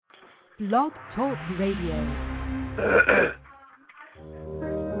Blog Talk Radio.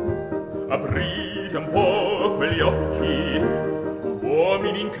 Aprite un po' quegli occhi,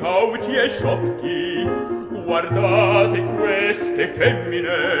 uomini incauti e sciocchi, guardate queste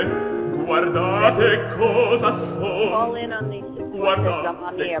femmine, guardate cosa sono. Call in on these support systems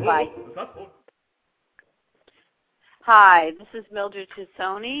on the air. Bye. Hi, this is Mildred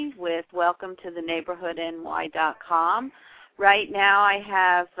Chisoni with Welcome to the NeighborhoodNY.com. Right now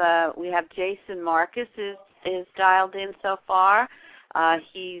we have Jason Marcus is dialed in so far.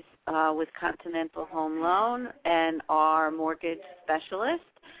 He's with Continental Home Loan and our mortgage specialist.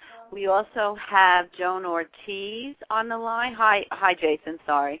 We also have Joan Ortiz on the line. Hi, Jason.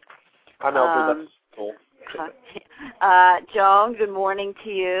 Sorry. Hi, Mildred. That's cool. Joan, good morning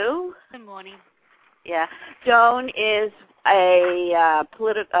to you. Good morning. Yeah, Joan is a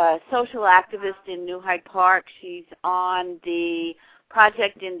social activist in New Hyde Park. She's on the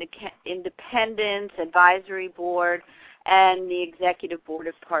Project Independence Advisory Board and the Executive Board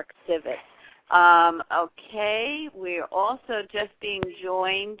of Park Civic. Okay, we're also just being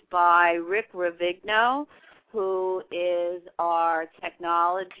joined by Rick Ravigno, who is our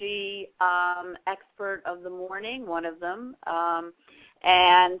technology expert of the morning, one of them.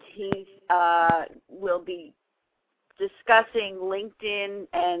 And he will be discussing LinkedIn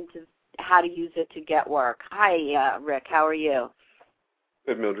and how to use it to get work. Hi, Rick. How are you?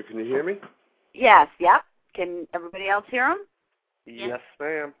 Good, Mildred. Can you hear me? Yes. Yep. Can everybody else hear him? Yes,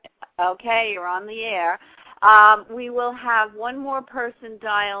 ma'am. Okay, you're on the air. We will have one more person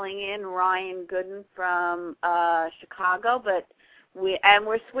dialing in, Ryan Gooden from Chicago, but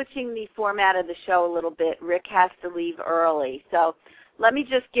we're switching the format of the show a little bit. Rick has to leave early, so let me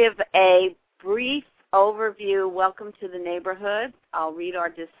just give a brief overview. Welcome to the neighborhood. I'll read our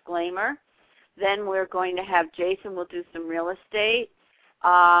disclaimer. Then we're going to have Jason. We'll do some real estate.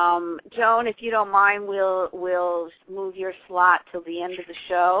 Joan, if you don't mind, we'll move your slot till the end of the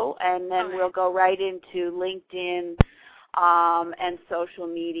show, and then we'll go right into LinkedIn and social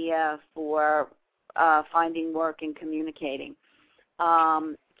media for finding work and communicating.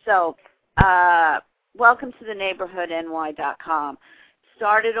 So welcome to the NeighborhoodNY.com.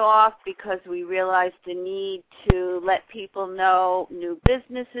 Started off because we realized the need to let people know new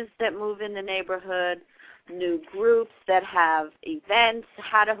businesses that move in the neighborhood, new groups that have events,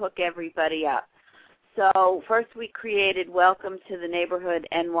 how to hook everybody up. So first we created Welcome to the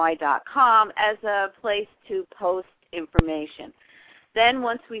NeighborhoodNY.com as a place to post information. Then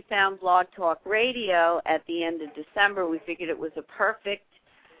once we found Blog Talk Radio at the end of December, we figured it was a perfect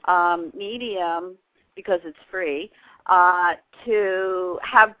medium, because it's free, to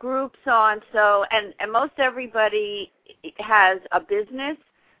have groups on. So and most everybody has a business,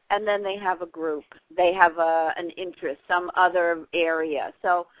 and then they have a group. They have an interest, some other area.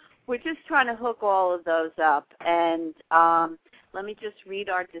 So we're just trying to hook all of those up. And let me just read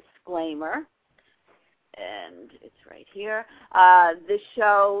our disclaimer. And it's right here. This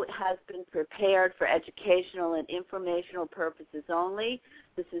show has been prepared for educational and informational purposes only.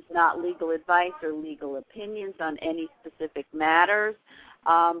 This is not legal advice or legal opinions on any specific matters.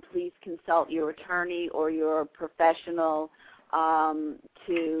 Please consult your attorney or your professional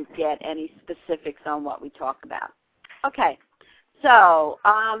to get any specifics on what we talk about. Okay. So,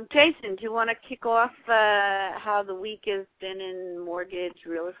 Jason, do you want to kick off how the week has been in mortgage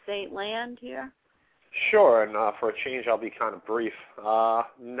real estate land here? Sure, and for a change, I'll be kind of brief.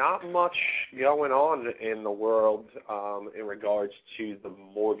 Not much going on in the world in regards to the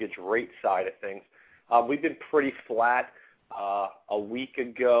mortgage rate side of things. We've been pretty flat. A week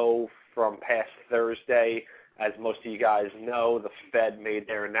ago from past Thursday, as most of you guys know, the Fed made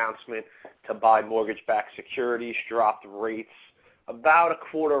their announcement to buy mortgage-backed securities, dropped rates about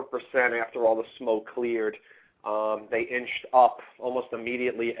 0.25% after all the smoke cleared. They inched up almost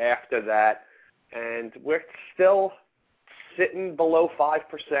immediately after that. And we're still sitting below 5%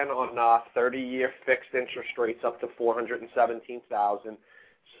 on 30-year fixed interest rates up to $417,000.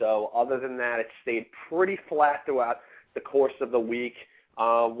 So other than that, it stayed pretty flat throughout the course of the week.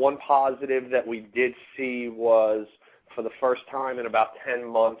 One positive that we did see was, for the first time in about 10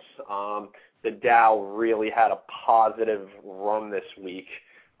 months, the Dow really had a positive run this week,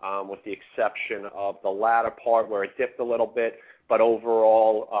 with the exception of the latter part where it dipped a little bit. But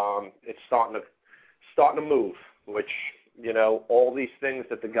overall, it's starting to move, which, you know, all these things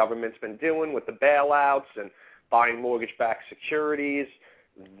that the government's been doing with the bailouts and buying mortgage-backed securities,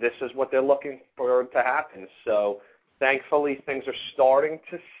 this is what they're looking for to happen. So thankfully, things are starting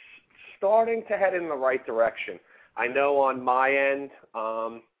to head in the right direction. I know on my end,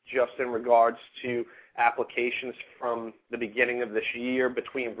 just in regards to applications from the beginning of this year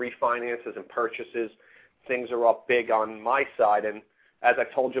between refinances and purchases. Things are up big on my side, and as I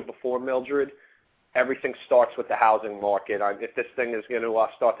told you before, Mildred, everything starts with the housing market. If this thing is going to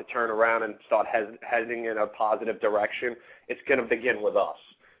start to turn around and start heading in a positive direction, it's going to begin with us.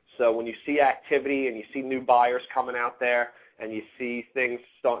 So when you see activity and you see new buyers coming out there and you see things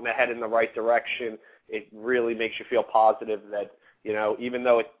starting to head in the right direction, it really makes you feel positive that, you know, even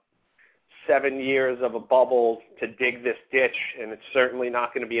though it's 7 years of a bubble to dig this ditch, and it's certainly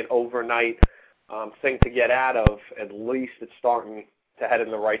not going to be an overnight thing to get out of, at least it's starting to head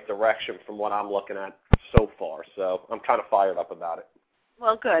in the right direction from what I'm looking at so far. So I'm kind of fired up about it.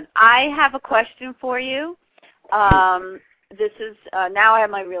 Well, good. I have a question for you. This is now I have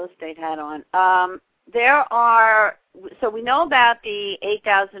my real estate hat on. So we know about the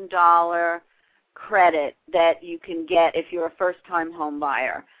 $8,000 credit that you can get if you're a first-time home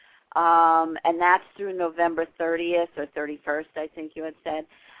buyer, and that's through November 30th or 31st, I think you had said.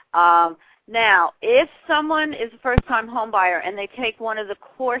 Now, if someone is a first-time home buyer and they take one of the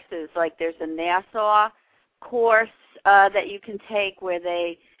courses, like there's a Nassau course that you can take where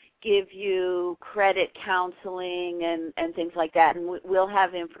they give you credit counseling and things like that, and we'll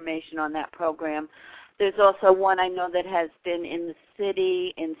have information on that program. There's also one I know that has been in the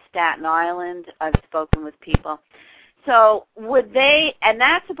city in Staten Island. I've spoken with people. So would they, and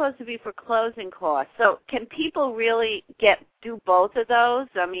that's supposed to be for closing costs. So can people really do both of those?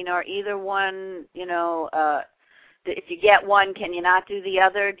 I mean, or either one, you know, if you get one, can you not do the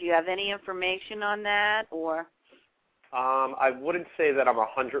other? Do you have any information on that, or? I wouldn't say that I'm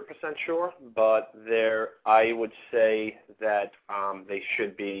 100% sure, but I would say that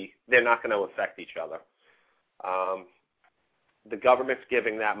they're not going to affect each other. The government's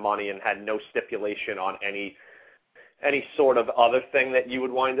giving that money and had no stipulation on any sort of other thing that you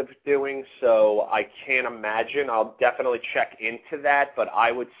would wind up doing, so I can't imagine. I'll definitely check into that, but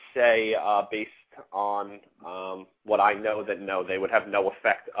I would say based on what I know, that no, they would have no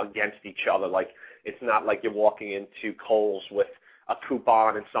effect against each other. Like, it's not like you're walking into Kohl's with a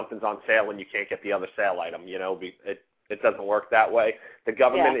coupon and something's on sale and you can't get the other sale item. You know, it doesn't work that way. The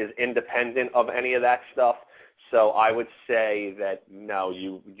government is independent of any of that stuff. So I would say that no,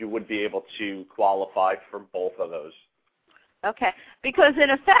 you would be able to qualify for both of those. Okay, because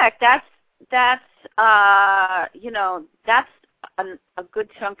in effect, that's you know, that's a good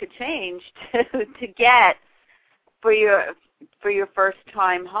chunk of change to get for your first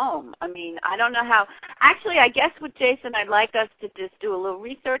time home. I mean, I don't know how. Actually, I guess with Jason, I'd like us to just do a little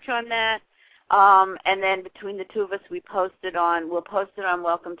research on that, and then between the two of us, we'll post it on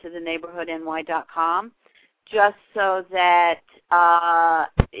welcometotheneighborhoodny.com, just so that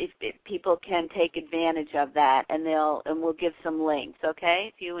if people can take advantage of that, and we'll give some links.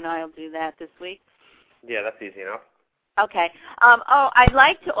 Okay, if you and I will do that this week. Yeah, that's easy enough. Okay. I'd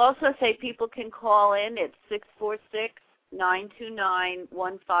like to also say people can call in at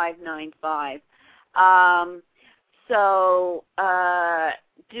 646-929-1595.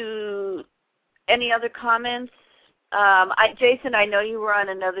 Do any other comments? Jason, I know you were on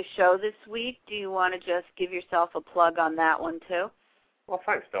another show this week. Do you want to just give yourself a plug on that one too? Well,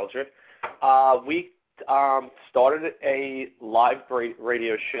 thanks, Mildred. We started a live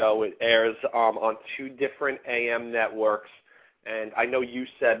radio show. It airs on 2 different AM networks, and I know you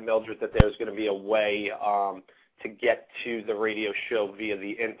said, Mildred, that there's going to be a way to get to the radio show via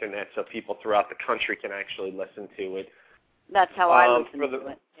the internet, so people throughout the country can actually listen to it. That's how I listen to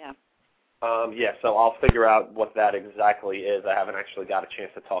it. Yeah. So I'll figure out what that exactly is. I haven't actually got a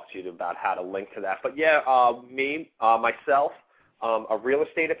chance to talk to you about how to link to that. But yeah, myself, a real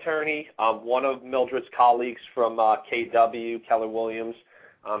estate attorney, one of Mildred's colleagues from KW, Keller Williams.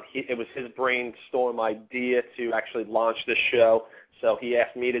 It was his brainstorm idea to actually launch this show, so he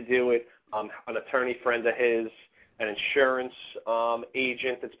asked me to do it. An attorney friend of his, an insurance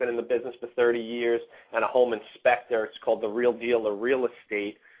agent that's been in the business for 30 years, and a home inspector. It's called The Real Deal of Real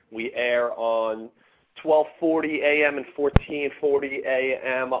Estate. We air on 12:40 a.m. and 14:40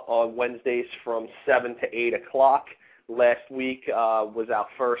 a.m. on Wednesdays from 7 to 8 o'clock. Last week was our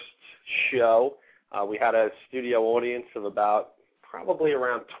first show. We had a studio audience of probably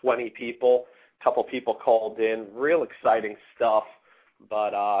around 20 people. A couple people called in. Real exciting stuff,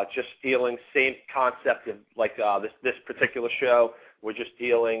 but just dealing, same concept of like this particular show. We're just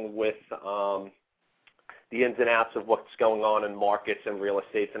dealing with the ins and outs of what's going on in markets and real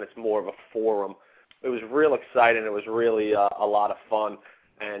estate, and it's more of a forum. It was real exciting. It was really a lot of fun.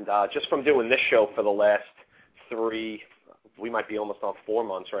 And just from doing this show for the last 3, we might be almost on 4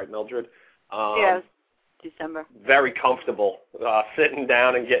 months, right, Mildred? Yes. December? Very comfortable sitting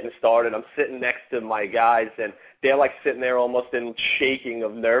down and getting started. I'm sitting next to my guys, and they're like sitting there almost in shaking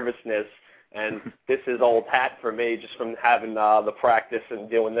of nervousness. And this is old hat for me, just from having the practice and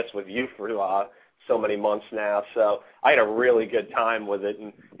doing this with you for so many months now. So I had a really good time with it.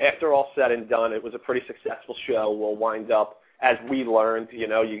 And after all said and done, it was a pretty successful show. We'll wind up, as we learned, you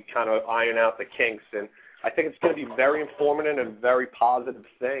kind of iron out the kinks. And I think it's going to be very informative and a very positive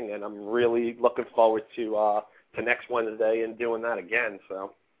thing. And I'm really looking forward to next Wednesday and doing that again.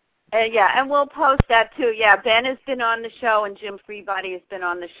 So. And we'll post that too. Yeah, Ben has been on the show, and Jim Freebody has been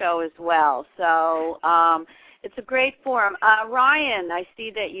on the show as well. So it's a great forum. Ryan, I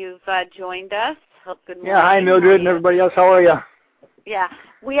see that you've joined us. Good morning. Yeah, hi, Mildred, and everybody else. How are you? Yeah,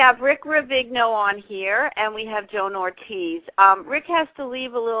 we have Rick Ravigno on here, and we have Joan Ortiz. Rick has to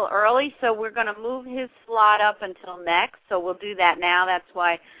leave a little early, so we're going to move his slot up until next. So we'll do that now. That's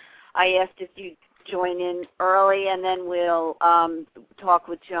why I asked if you join in early, and then we'll talk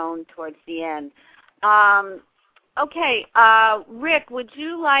with Joan towards the end. Okay, Rick, would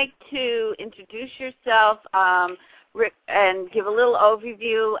you like to introduce yourself, Rick, and give a little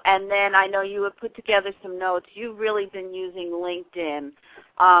overview? And then I know you have put together some notes. You've really been using LinkedIn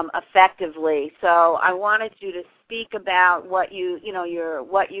effectively, so I wanted you to speak about what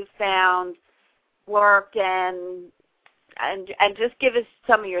what you found worked, and just give us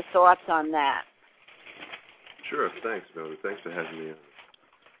some of your thoughts on that. Sure. Thanks, Mildred. Thanks for having me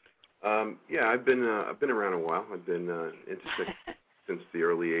on. Yeah, I've been around a while. I've been into tech since the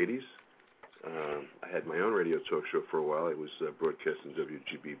early '80s. I had my own radio talk show for a while. It was broadcast in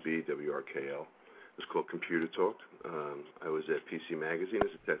WGBB, WRKL. It was called Computer Talk. I was at PC Magazine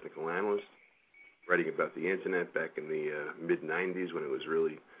as a technical analyst, writing about the Internet back in the mid-'90s when it was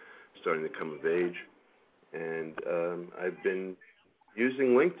really starting to come of age. And I've been using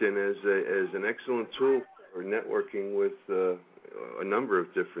LinkedIn as an excellent tool for networking with a number of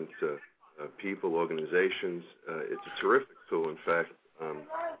different people, organizations. It's a terrific tool. In fact,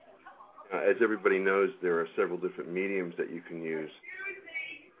 as everybody knows, there are several different mediums that you can use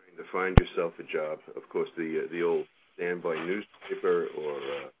to find yourself a job. Of course, the old standby newspaper or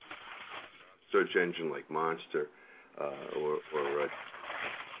search engine like Monster or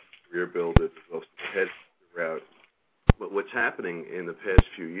Career Builder, also head route. But what's happening in the past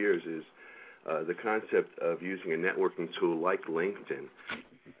few years is the concept of using a networking tool like LinkedIn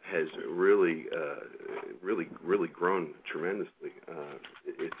has really grown tremendously.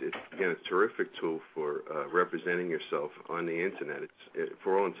 It's again a terrific tool for representing yourself on the Internet. It's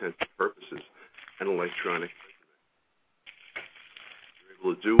for all intents and purposes an electronic.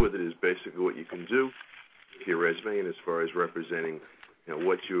 What you're able to do with it is basically what you can do with your resume, and as far as representing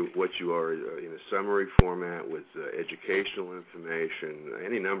what you are in a summary format with educational information,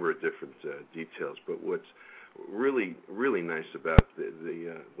 any number of different details. But what's really nice about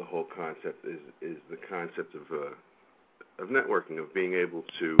the whole concept is the concept of networking, of being able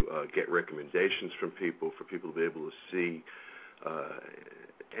to get recommendations from people, for people to be able to see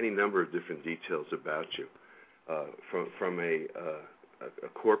any number of different details about you. From a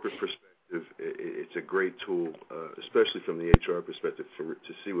corporate perspective, it's a great tool, especially from the HR perspective,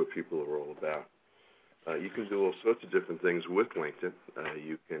 to see what people are all about. You can do all sorts of different things with LinkedIn.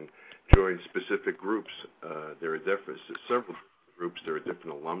 You can join specific groups. There are several groups. There are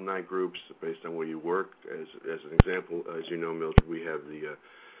different alumni groups based on where you work. As an example, as you know, Mildred, we have the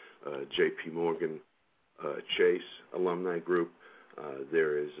J.P. Morgan Chase alumni group.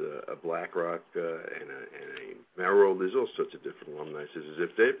 There is a BlackRock and a Merrill. There's all sorts of different alumni. There's a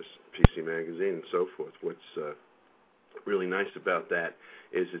Ziff Davis, PC Magazine, and so forth. What's really nice about that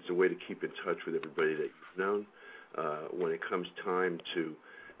is it's a way to keep in touch with everybody that you've known. When it comes time to,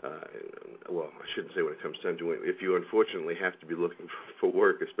 well, I shouldn't say when it comes time to, if you unfortunately have to be looking for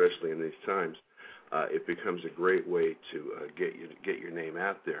work, especially in these times, it becomes a great way to get your name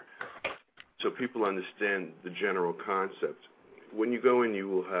out there. So people understand the general concept. When you go in, you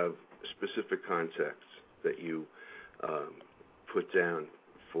will have specific contacts that you put down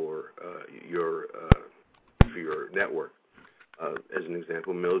for your network. As an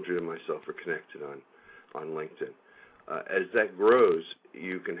example, Mildred and myself are connected on LinkedIn. As that grows,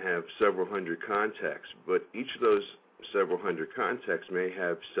 you can have several hundred contacts, but each of those several hundred contacts may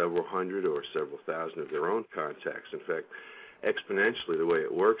have several hundred or several thousand of their own contacts. In fact, exponentially, the way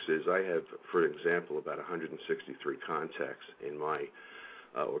it works is I have, for example, about 163 contacts in my,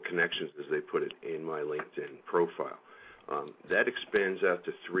 or connections as they put it, in my LinkedIn profile. That expands out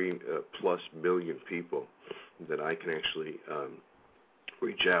to 3+ million people that I can actually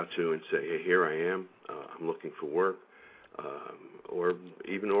reach out to and say, hey, here I am, I'm looking for work. or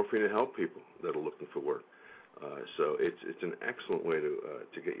even offering to help people that are looking for work. So it's an excellent way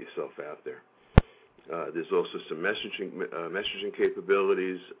to get yourself out there. There's also some messaging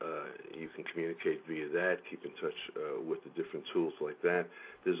capabilities. You can communicate via that, keep in touch with the different tools like that.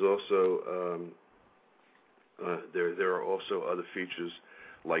 There's also there are also other features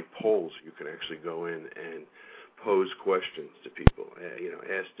like polls. You can actually go in and pose questions to people,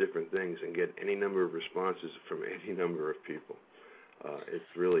 ask different things and get any number of responses from any number of people.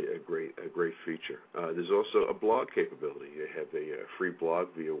 It's really a great feature. There's also a blog capability. You have a free blog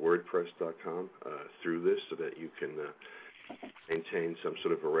via WordPress.com through this, so that you can maintain some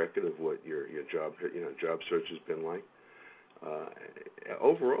sort of a record of what your job search has been like.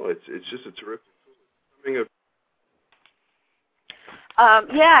 Overall, it's just a terrific thing.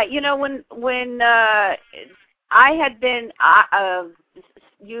 When I had been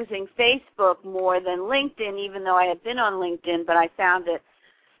using Facebook more than LinkedIn, even though I had been on LinkedIn, but I found it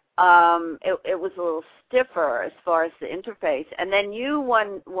was a little stiffer as far as the interface. And then you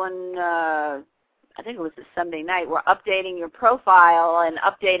one I think it was a Sunday night, were updating your profile and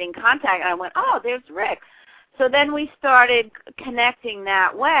updating contact, and I went, oh, there's Rick. So then we started connecting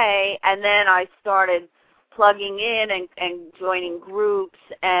that way, and then I started plugging in and joining groups,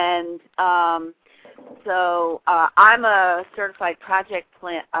 and so I'm a certified project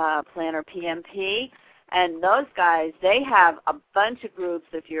planner, PMP, and those guys, they have a bunch of groups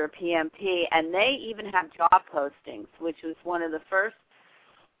if you're a PMP, and they even have job postings, which was one of the first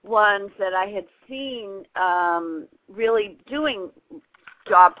ones that I had seen really doing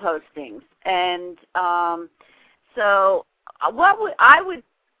job postings. And so I would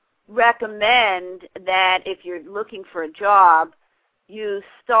recommend that if you're looking for a job, you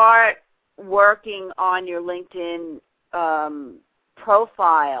start working on your LinkedIn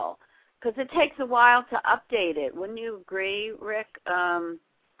profile, because it takes a while to update it. Wouldn't you agree, Rick?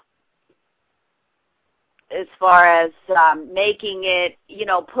 As far as making it,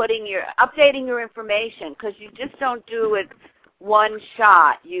 updating your information, because you just don't do it one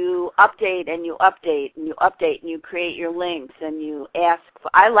shot. You update and you update and you update and you create your links and you ask.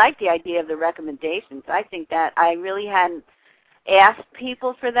 I like the idea of the recommendations. I think that I really hadn't asked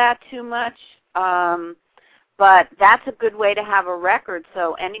people for that too much, but that's a good way to have a record.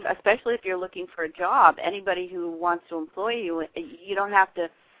 So especially if you're looking for a job, anybody who wants to employ you, you don't have to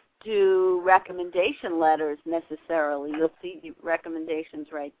do recommendation letters necessarily. You'll see the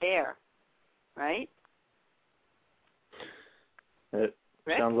recommendations right there, right? It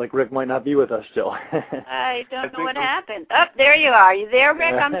sounds like Rick might not be with us still. I don't know what happened. Oh, there you are. Are you there,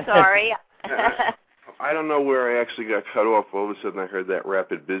 Rick? I'm sorry. I don't know where I actually got cut off. All of a sudden I heard that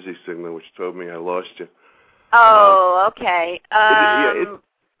rapid busy signal, which told me I lost you. Oh, okay. I'm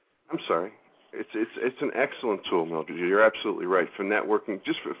sorry. It's an excellent tool, Mildred. You're absolutely right. For networking,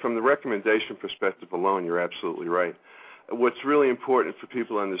 just from the recommendation perspective alone, you're absolutely right. What's really important for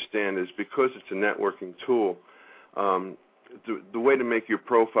people to understand is because it's a networking tool, the way to make your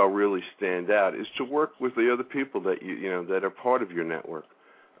profile really stand out is to work with the other people that that are part of your network.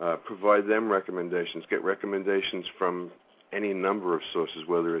 Provide them recommendations. Get recommendations from any number of sources,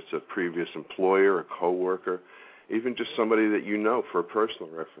 whether it's a previous employer, a coworker, even just somebody that you know for a personal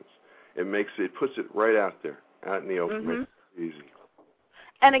reference. It puts it right out there, out in the open, makes it easy.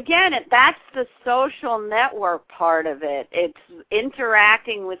 And again, that's the social network part of it. It's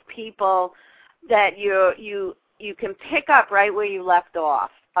interacting with people that you can pick up right where you left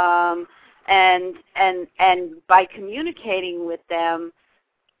off, and by communicating with them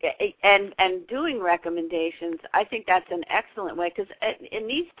and doing recommendations, I think that's an excellent way, because in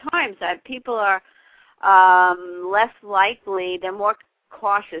these times that people are less likely, they're more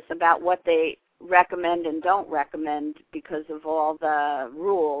cautious about what they recommend and don't recommend because of all the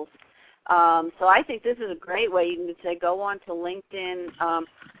rules. So I think this is a great way. You can say go on to LinkedIn.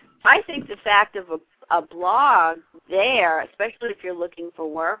 I think the fact of a blog there, especially if you're looking for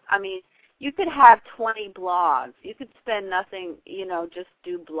work, I mean, you could have 20 blogs. You could spend nothing, just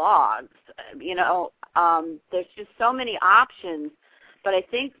do blogs. There's just so many options. But I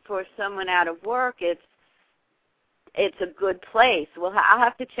think for someone out of work, it's a good place. Well, I'll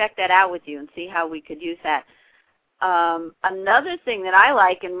have to check that out with you and see how we could use that. Another thing that I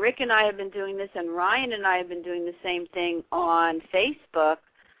like, and Rick and I have been doing this, and Ryan and I have been doing the same thing on Facebook,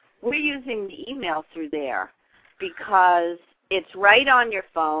 we're using the email through there because it's right on your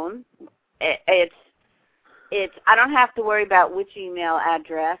phone. It's I don't have to worry about which email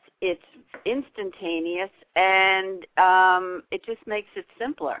address. It's instantaneous, and it just makes it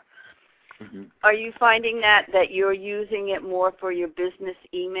simpler. Mm-hmm. Are you finding that you're using it more for your business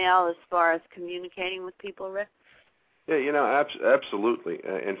email as far as communicating with people, Rick? Yeah, absolutely.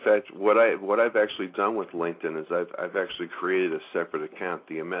 In fact, what I've actually done with LinkedIn is I've actually created a separate account.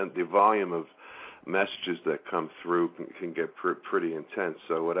 The volume of messages that come through can get pretty intense.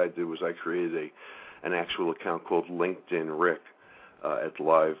 So what I did was I created an actual account called LinkedIn Rick at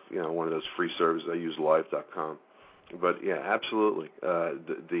Live, one of those free services. I use live.com. But yeah, absolutely.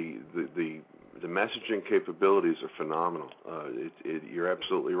 The messaging capabilities are phenomenal. You're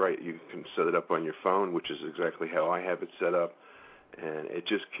absolutely right. You can set it up on your phone, which is exactly how I have it set up, and it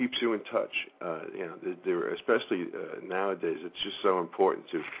just keeps you in touch. Especially nowadays, it's just so important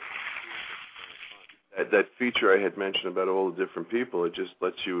to that feature I had mentioned about all the different people. It just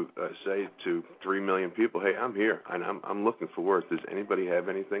lets you say to 3 million people, "Hey, I'm here, and I'm looking for work. Does anybody have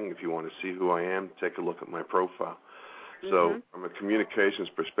anything? If you want to see who I am, take a look at my profile." So from a communications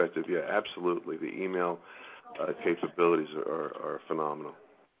perspective, yeah, absolutely. The email capabilities are phenomenal.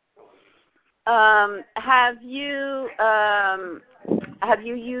 Have you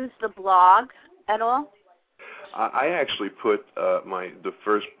used the blog at all? I actually put my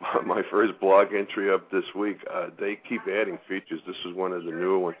first blog entry up this week. They keep adding features. This is one of the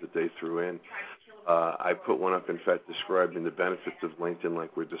newer ones that they threw in. I put one up, in fact, describing the benefits of LinkedIn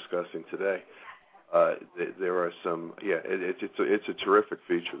like we're discussing today. There are some, it's a terrific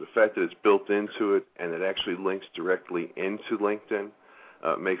feature. The fact that it's built into it and it actually links directly into LinkedIn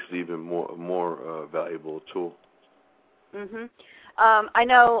makes it even more valuable a tool. Mm-hmm. I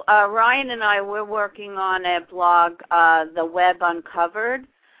know Ryan and I were working on a blog, The Web Uncovered,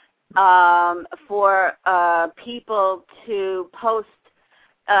 for people to post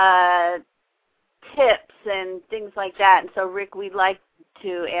tips and things like that. And so, Rick, we'd like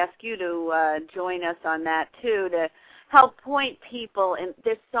to ask you to join us on that too, to help point people. And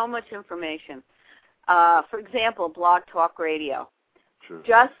there's so much information. For example, Blog Talk Radio. Sure.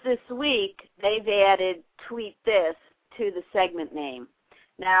 Just this week, they've added Tweet This to the segment name.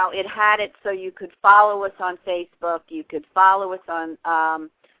 Now, it had it so you could follow us on Facebook, you could follow us on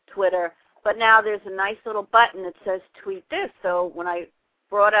Twitter, but now there's a nice little button that says Tweet This. So when I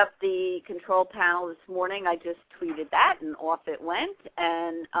brought up the control panel this morning, I just tweeted that, and off it went.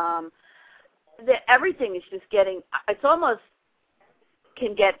 And everything is just getting, it's almost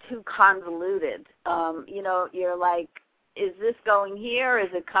can get too convoluted. You're like, is this going here?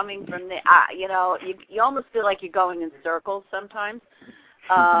 Is it coming from the, you almost feel like you're going in circles sometimes.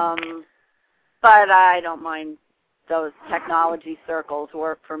 But I don't mind. Those technology circles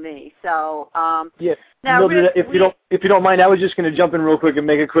work for me. So yeah. Now, Mildred, if you don't mind, I was just going to jump in real quick and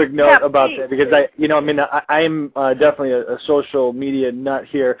make a quick note about that, because I am definitely a social media nut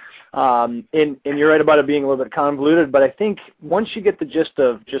here, and you're right about it being a little bit convoluted. But I think once you get the gist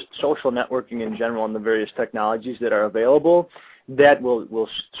of just social networking in general and the various technologies that are available, that will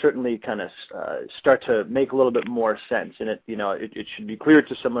certainly kind of start to make a little bit more sense, and it should be clear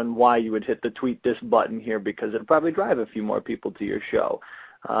to someone why you would hit the Tweet This button here, because it'll probably drive a few more people to your show.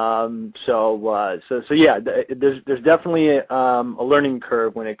 So yeah, there's definitely a learning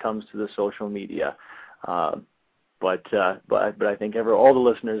curve when it comes to the social media, but I think all the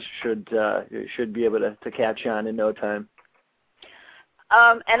listeners should be able to catch on in no time.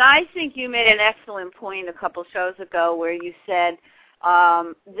 And I think you made an excellent point a couple shows ago where you said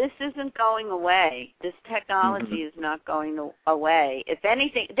this isn't going away. This technology is not going away. If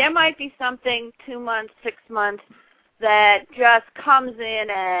anything, there might be something 2 months, 6 months that just comes in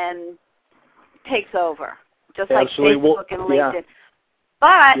and takes over, just Absolutely. like Facebook and LinkedIn.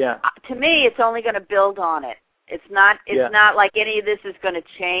 But to me, it's only going to build on it. It's not like any of this is going to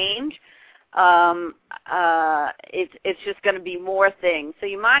change. It's just going to be more things. So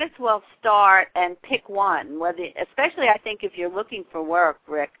you might as well start and pick one. Especially, I think if you're looking for work,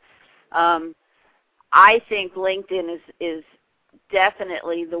 Rick, I think LinkedIn is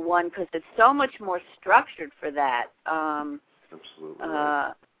definitely the one, because it's so much more structured for that. Absolutely.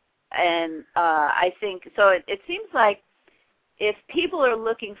 And I think so. It seems like if people are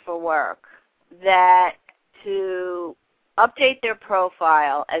looking for work, that to update their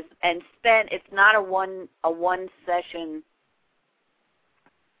profile and spend, it's not a one session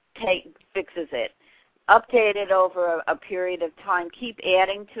fixes it. Update it over a period of time. Keep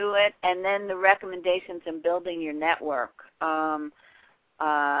adding to it, and then the recommendations and building your network.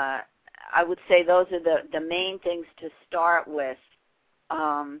 I would say those are the main things to start with.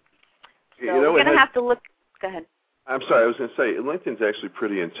 So we're going to have to look. Go ahead. I'm sorry, I was going to say, LinkedIn's actually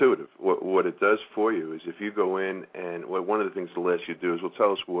pretty intuitive. What it does for you is if you go in and one of the things they'll ask you to do is, well,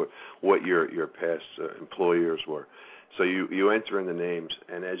 tell us what your past employers were. So you enter in the names,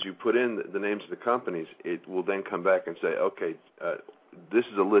 and as you put in the names of the companies, it will then come back and say, okay, this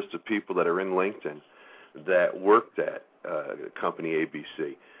is a list of people that are in LinkedIn that worked at company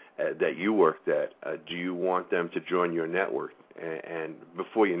ABC that you worked at, do you want them to join your network? And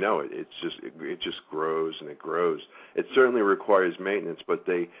before you know it, it just grows and it grows. It certainly requires maintenance, but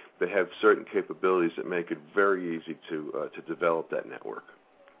they have certain capabilities that make it very easy to develop that network.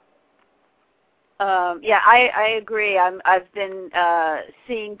 I agree. I've been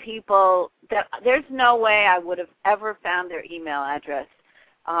seeing people that there's no way I would have ever found their email address.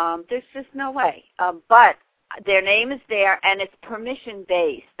 There's just no way. But their name is there, and it's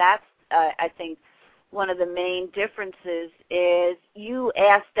permission-based. That's, I think, one of the main differences is you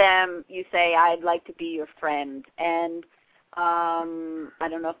ask them, you say, I'd like to be your friend. And I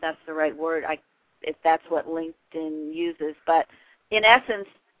don't know if that's the right word, if that's what LinkedIn uses. But in essence,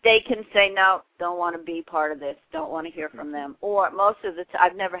 they can say, no, don't want to be part of this, don't want to hear from them. Or most of the time,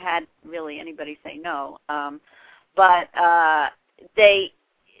 I've never had really anybody say no. But they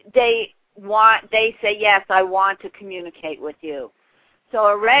say, yes, I want to communicate with you. So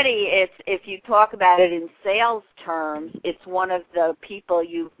already, if you talk about it in sales terms, it's one of the people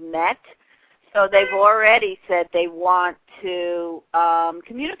you've met. So they've already said they want to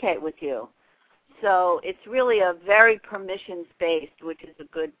communicate with you. So it's really a very permissions-based, which is a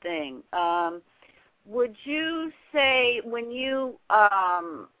good thing. Would you say when you,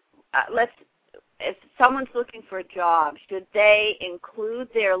 if someone's looking for a job, should they include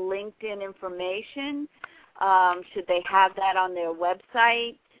their LinkedIn information? Should they have that on their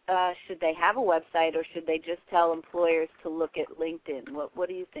website? Should they have a website, or should they just tell employers to look at LinkedIn? What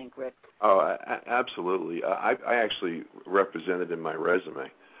do you think, Rick? Oh, absolutely. I actually represented in my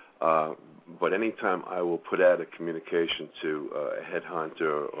resume. But anytime I will put out a communication to a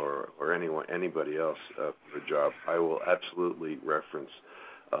headhunter or anybody else for a job, I will absolutely reference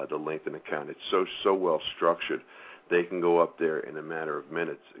the LinkedIn account. It's so well structured. They can go up there in a matter of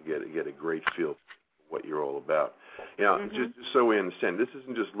minutes and get a great feel for what you're all about. You know, just so we understand, this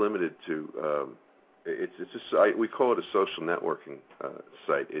isn't just limited to. It's a site. We call it a social networking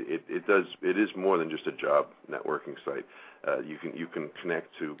site. It is more than just a job networking site. You can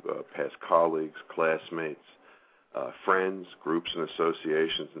connect to past colleagues, classmates, friends, groups and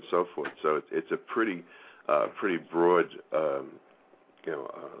associations, and so forth. So it's a pretty broad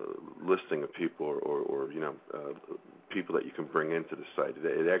listing of people or people that you can bring into the site.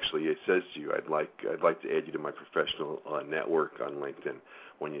 It says to you, I'd like to add you to my professional network on LinkedIn.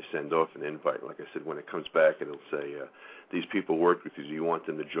 When you send off an invite, like I said, when it comes back, it'll say these people work with you. Do you want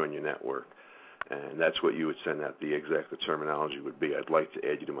them to join your network? And that's what you would send out. The exact terminology would be, I'd like to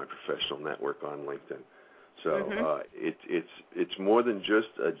add you to my professional network on LinkedIn. So it's more than just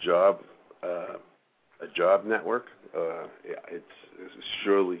a job network. It's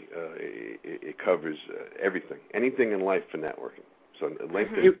surely it covers everything, anything in life for networking. So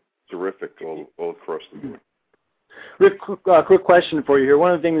LinkedIn is terrific all across the board. Rick, quick question for you here.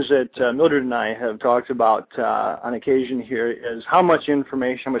 One of the things that Mildred and I have talked about on occasion here is how much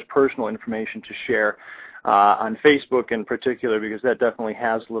personal information to share on Facebook in particular, because that definitely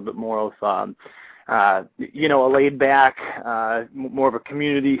has a little bit more of a laid back, more of a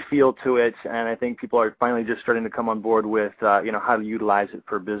community feel to it, and I think people are finally just starting to come on board with how to utilize it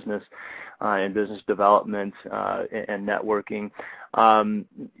for business and business development and networking.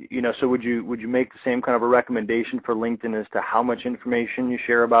 So would you make the same kind of a recommendation for LinkedIn as to how much information you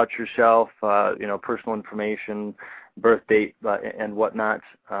share about yourself, personal information, birth date, and whatnot?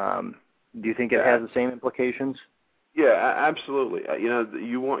 Do you think it has the same implications? Yeah, absolutely.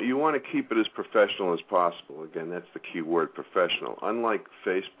 You want to keep it as professional as possible. Again, that's the key word, professional. Unlike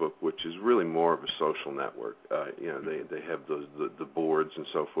Facebook, which is really more of a social network, they have the boards and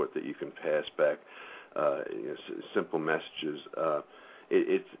so forth that you can pass back simple messages.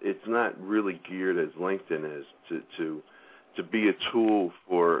 It's not really geared as LinkedIn is to be a tool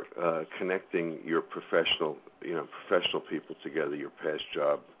for connecting your professional people together, your past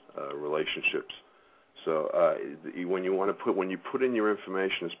job relationships. So when you put in your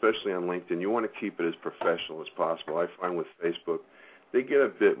information, especially on LinkedIn, you want to keep it as professional as possible. I find with Facebook, they get a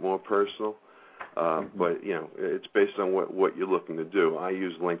bit more personal, but it's based on what you're looking to do. I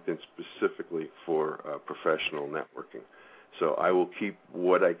use LinkedIn specifically for professional networking. So I will keep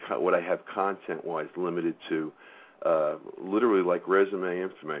what I have content-wise limited to literally like resume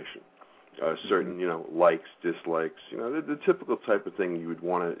information. Certain, likes, dislikes, the typical type of thing you would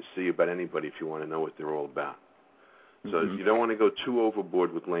want to see about anybody if you want to know what they're all about. So you don't want to go too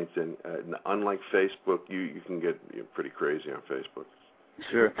overboard with LinkedIn. Unlike Facebook, you can get pretty crazy on Facebook.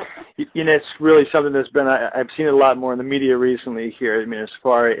 Sure. It's really something that's been, I've seen it a lot more in the media recently here. I mean, as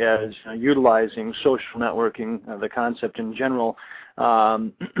far as utilizing social networking, the concept in general,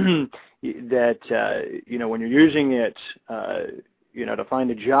 that, when you're using it, to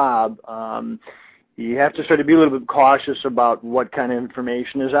find a job, you have to start to be a little bit cautious about what kind of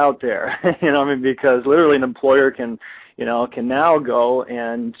information is out there, because literally an employer can now go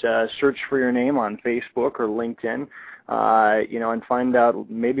and search for your name on Facebook or LinkedIn, and find out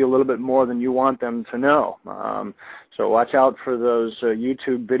maybe a little bit more than you want them to know. So watch out for those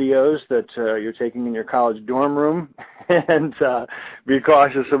YouTube videos that you're taking in your college dorm room, and be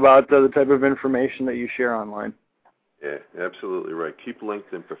cautious about the type of information that you share online. Yeah, absolutely right. Keep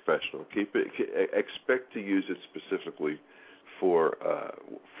LinkedIn professional. Expect to use it specifically for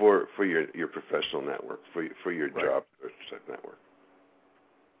your professional network, for your job search network.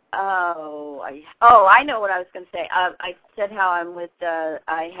 I know what I was going to say. I said how I'm with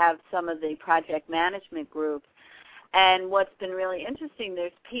I have some of the project management groups, and what's been really interesting,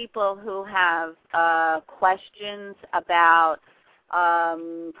 there's people who have questions about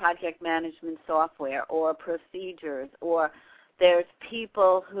project management software or procedures, or there's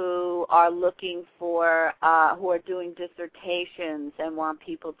people who are looking for, who are doing dissertations and want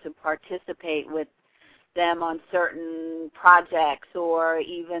people to participate with them on certain projects, or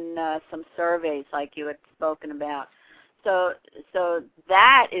even some surveys like you had spoken about. So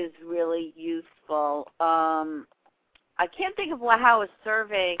that is really useful. I can't think of how a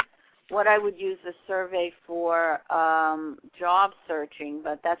survey, what I would use a survey for job searching,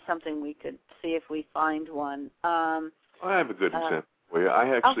 but that's something we could see if we find one. I have a good example for you.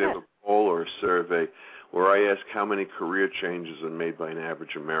 I actually have a poll or a survey where I ask how many career changes are made by an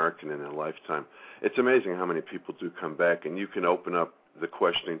average American in their lifetime. It's amazing how many people do come back, and you can open up the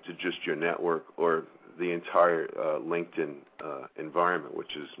questioning to just your network or the entire LinkedIn environment,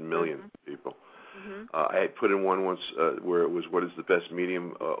 which is millions of people. Mm-hmm. I had put in one once where it was, what is the best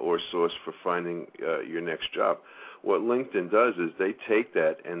medium or source for finding your next job? What LinkedIn does is they take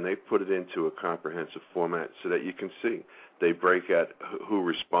that and they put it into a comprehensive format so that you can see. They break out who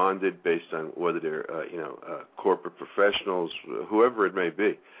responded based on whether they're, corporate professionals, whoever it may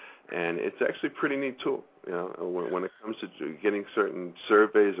be. And it's actually a pretty neat tool. When it comes to getting certain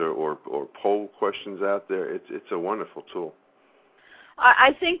surveys or poll questions out there, it's a wonderful tool.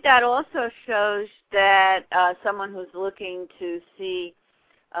 I think that also shows that someone who's looking to see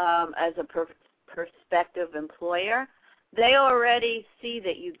as a prospective employer, they already see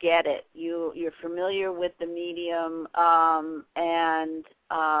that you get it. You're familiar with the medium, and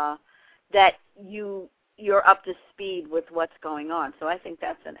that you're up to speed with what's going on. So I think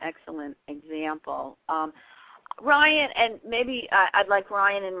that's an excellent example. Ryan, and maybe I'd like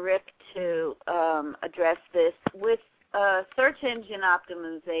Ryan and Rick to address this with search engine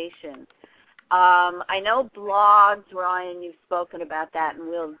optimization. I know blogs, Ryan, you've spoken about that, and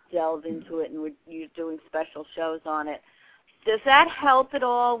we'll delve into it, and you're doing special shows on it. Does that help at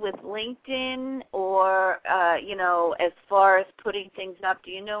all with LinkedIn, or, as far as putting things up? Do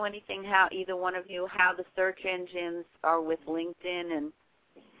you know anything, how either one of you, how the search engines are with LinkedIn?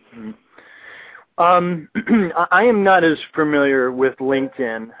 And I am not as familiar with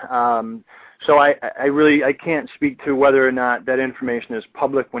LinkedIn, so I can't speak to whether or not that information is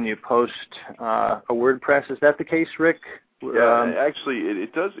public when you post a WordPress. Is that the case, Rick? Yeah, actually,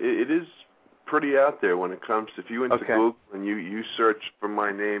 it does. It is pretty out there when it comes to, if you went to Google and you search for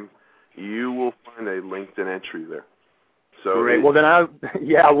my name, you will find a LinkedIn entry there. So great. Well, then I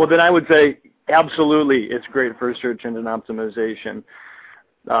would say absolutely, it's great for search engine optimization.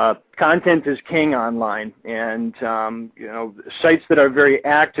 Content is king online, and sites that are very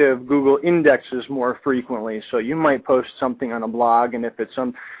active, Google indexes more frequently. So you might post something on a blog, and if it's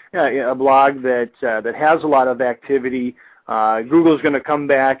a blog that has a lot of activity, Google's going to come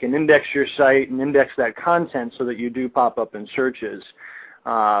back and index your site and index that content so that you do pop up in searches.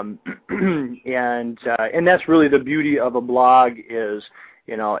 And that's really the beauty of a blog is,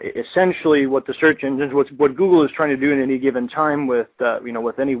 essentially what the search engines, what Google is trying to do in any given time with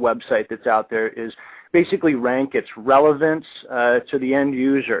any website that's out there is basically rank its relevance to the end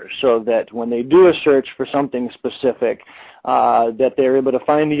user, so that when they do a search for something specific, that they're able to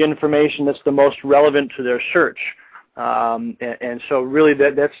find the information that's the most relevant to their search. And so really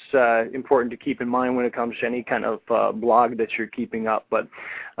that's important to keep in mind when it comes to any kind of blog that you're keeping up. But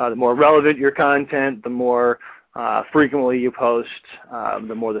the more relevant your content, the more frequently you post,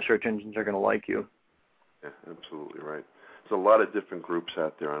 the more the search engines are going to like you. Yeah, absolutely right. There's a lot of different groups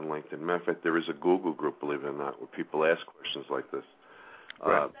out there on LinkedIn. Matter of fact, there is a Google group, believe it or not, where people ask questions like this.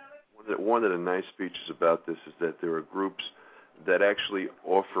 Right. One of the nice features about this is that there are groups that actually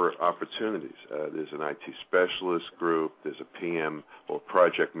offer opportunities. There's an IT specialist group. There's a PM or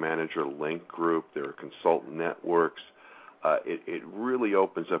project manager link group. There are consultant networks. It really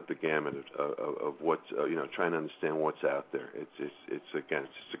opens up the gamut of what's trying to understand what's out there. It's again,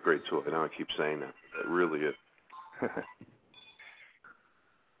 it's just a great tool. I know I keep saying that. It really is.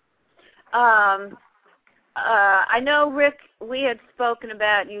 I know, Rick, we had spoken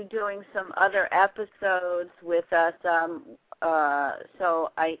about you doing some other episodes with us,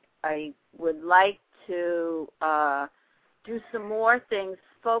 so I would like to do some more things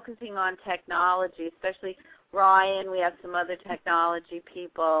focusing on technology, especially Ryan. We have some other technology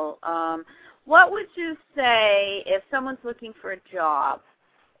people. What would you say if someone's looking for a job?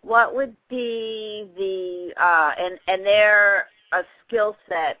 What would be the and they're a skill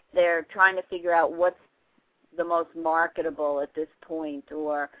set, they're trying to figure out what's the most marketable at this point,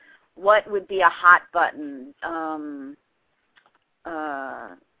 or what would be a hot button? I'm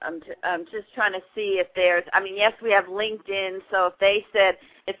just trying to see if there's, yes, we have LinkedIn, so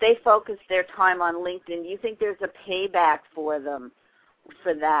if they focus their time on LinkedIn, do you think there's a payback for them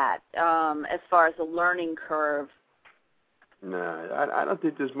for that as far as a learning curve? No, I don't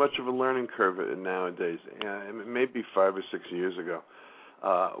think there's much of a learning curve nowadays. Maybe 5 or 6 years ago.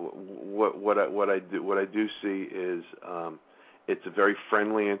 What I do see is it's a very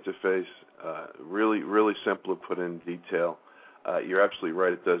friendly interface, really simple to put in detail. You're absolutely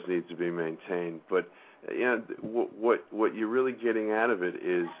right; it does need to be maintained. But what you're really getting out of it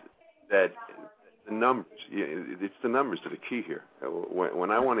is that the numbers. It's the numbers that are key here. When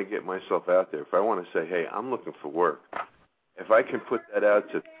I want to get myself out there, if I want to say, "Hey, I'm looking for work," if I can put that out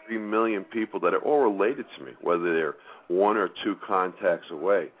to 3 million people that are all related to me, whether they're 1 or 2 contacts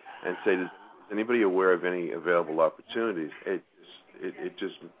away, and say, "Is anybody aware of any available opportunities?" It's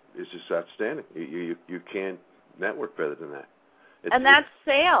just outstanding. You can't network better than that. And that's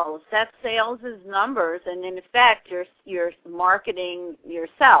sales. That sales is numbers, and in effect, you're marketing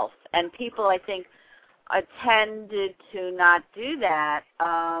yourself. And people, I think, tended to not do that.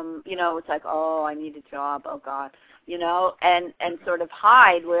 It's like, oh, I need a job. Oh God, and sort of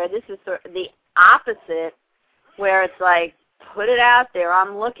hide. Where this is sort of the opposite, where it's like, put it out there.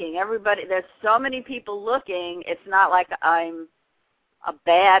 I'm looking. There's so many people looking. It's not like I'm a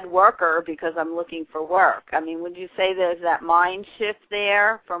bad worker because I'm looking for work. Would you say there's that mind shift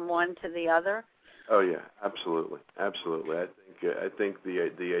there from one to the other? Oh yeah, absolutely. I think the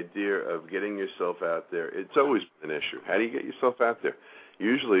idea of getting yourself out there, it's always been an issue. How do you get yourself out there?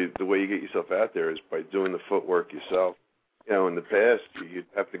 Usually the way you get yourself out there is by doing the footwork yourself. In the past, you'd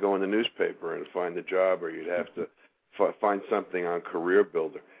have to go in the newspaper and find a job, or you'd have to find something on Career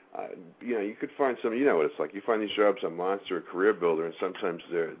Builder. You could find some. You know what it's like. You find these jobs on Monster or Career Builder, and sometimes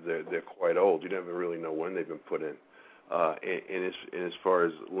they're quite old. You never really know when they've been put in. And as far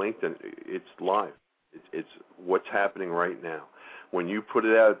as LinkedIn, it's live. It's what's happening right now. When you put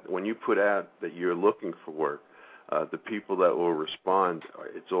out that you're looking for work, the people that will respond,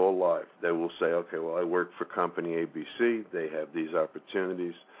 it's all live. They will say, okay, well, I work for company ABC. They have these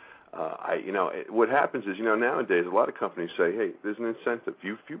opportunities. What happens is, nowadays a lot of companies say, hey, there's an incentive.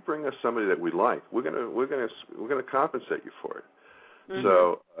 If you bring us somebody that we like, we're gonna compensate you for it. Mm-hmm.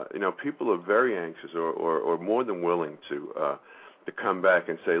 So people are very anxious or more than willing to come back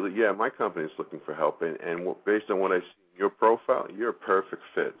and say, yeah, my company's looking for help, and based on what I see in your profile, you're a perfect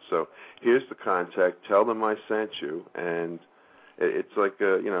fit. So here's the contact. Tell them I sent you, and it's like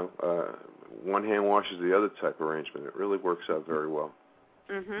one hand washes the other type arrangement. It really works out very well.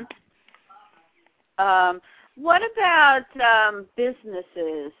 Mhm. What about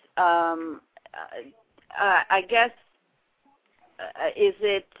businesses? I guess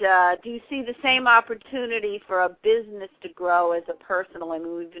do you see the same opportunity for a business to grow as a personal?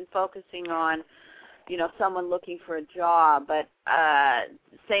 We've been focusing on, someone looking for a job, but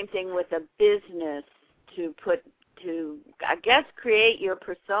same thing with a business to I guess, create your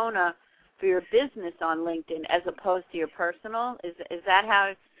persona for your business on LinkedIn as opposed to your personal. Is that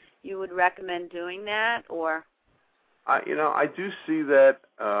how you would recommend doing that, or? I do see that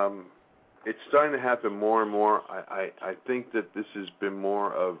it's starting to happen more and more. I think that this has been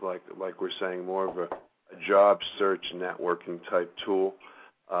more of like we're saying, more of a job search networking type tool.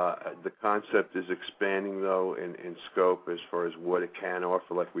 The concept is expanding though in scope as far as what it can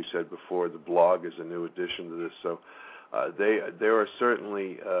offer. Like we said before, the blog is a new addition to this. So there are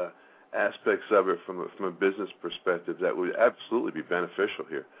certainly aspects of it from a business perspective that would absolutely be beneficial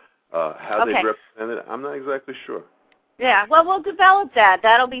here. How they represent it, I'm not exactly sure. Yeah, well, we'll develop that.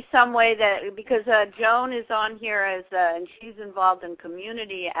 That'll be some way that, because Joan is on here and she's involved in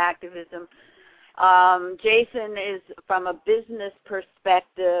community activism, Jason is from a business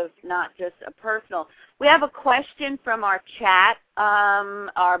perspective, not just a personal. We have a question from our chat,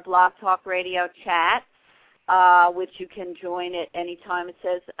 our Blog Talk Radio chat, which you can join at any time. It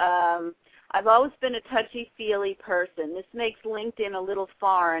says, I've always been a touchy-feely person. This makes LinkedIn a little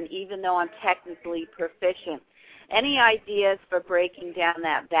foreign, even though I'm technically proficient. Any ideas for breaking down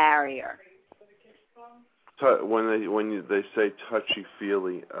that barrier? When they say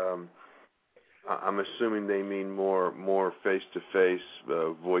touchy-feely, I'm assuming they mean more face-to-face,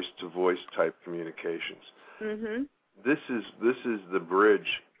 voice-to-voice type communications. Mm-hmm. This is the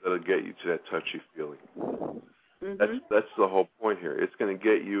bridge that'll get you to that touchy-feely. Mm-hmm. That's the whole point here. It's going to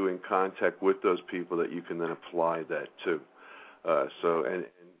get you in contact with those people that you can then apply that to.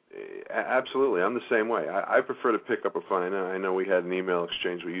 Absolutely, I'm the same way. I prefer to pick up a phone. I know we had an email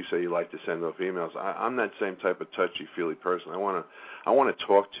exchange where you say you like to send off emails. I'm that same type of touchy-feely person. I want to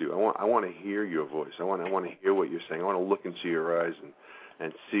talk to you. I want to hear your voice. I want to hear what you're saying. I want to look into your eyes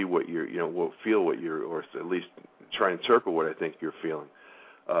and see what you're, feel what you're, or at least try and interpret what I think you're feeling.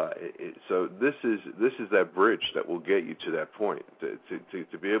 So this is that bridge that will get you to that point.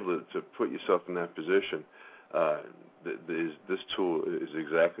 To be able to put yourself in that position. This tool is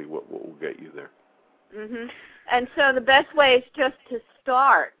exactly what will get you there. Mm-hmm. And so the best way is just to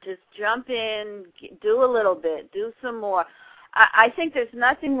start. Just jump in, do a little bit, do some more. I think there's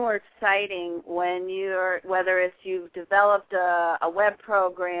nothing more exciting when whether it's you've developed a web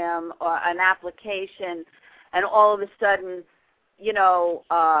program or an application, and all of a sudden,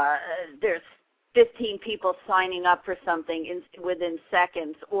 there's 15 people signing up for something within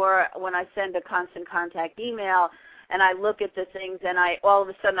seconds. Or when I send a constant contact email, and I look at the things, and all of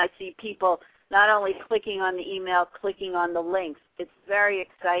a sudden I see people not only clicking on the email, clicking on the links. It's very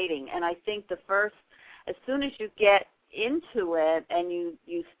exciting. And I think as soon as you get into it and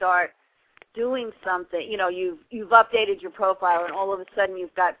you start doing something, you've updated your profile, and all of a sudden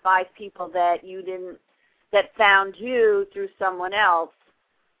you've got 5 people that found you through someone else.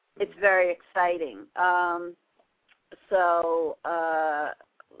 It's very exciting. Let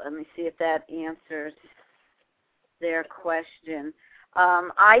me see if that answers their question.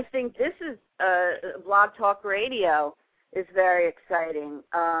 I think this is Blog Talk Radio is very exciting.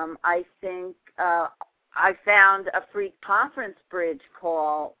 I think I found a free conference bridge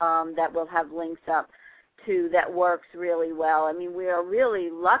call that will have links up to that works really well. I mean, we are really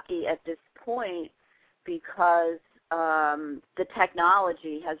lucky at this point because the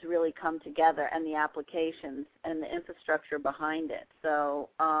technology has really come together, and the applications and the infrastructure behind it. So,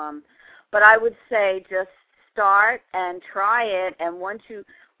 but I would say just start and try it, and once you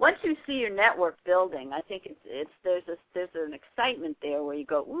see your network building, I think there's an excitement there where you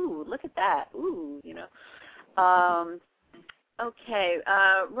go, ooh, look at that, ooh, Okay,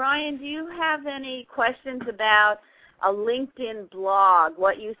 Ryan, do you have any questions about a LinkedIn blog?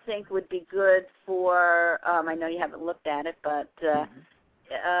 What you think would be good for? I know you haven't looked at it, but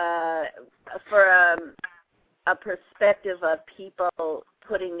for a perspective of people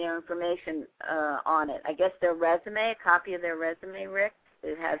putting their information on it. I guess their resume, a copy of their resume, Rick,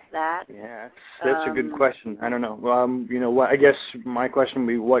 it has that. Yeah, that's a good question. I don't know. I guess my question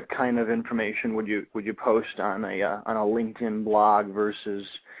would be, what kind of information would you post on a LinkedIn blog versus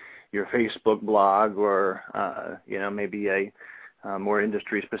your Facebook blog, or maybe a more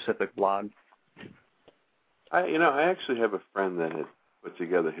industry-specific blog? I actually have a friend that had put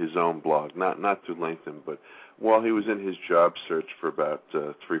together his own blog, not through LinkedIn, but while he was in his job search for about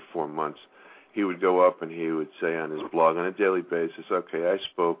 3-4 months, he would go up and he would say on his blog on a daily basis, okay, I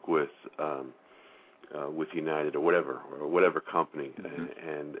spoke with United or whatever company,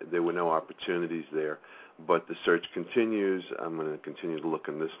 and there were no opportunities there, but the search continues. I'm going to continue to look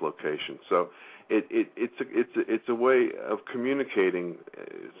in this location. So it's a way of communicating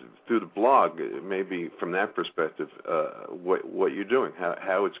through the blog, maybe from that perspective, what you're doing,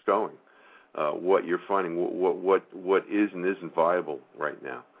 how it's going, what you're finding, what is and isn't viable right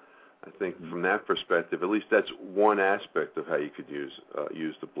now. I think from that perspective, at least that's one aspect of how you could use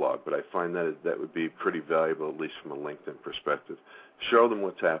the blog. But I find that would be pretty valuable, at least from a LinkedIn perspective. Show them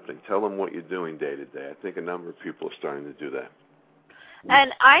what's happening. Tell them what you're doing day to day. I think a number of people are starting to do that.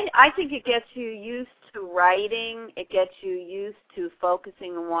 And I think it gets you used to writing. It gets you used to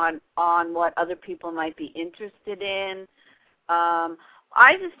focusing on what other people might be interested in.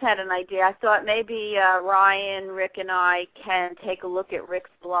 I just had an idea. I thought maybe Ryan, Rick, and I can take a look at Rick's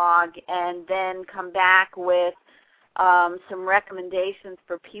blog and then come back with some recommendations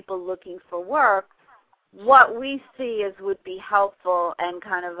for people looking for work. What we see would be helpful and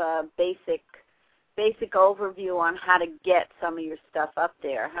kind of a basic overview on how to get some of your stuff up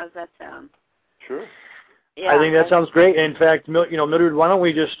there. How does that sound? Sure. Yeah, I think that sounds great. In fact, Mildred, why don't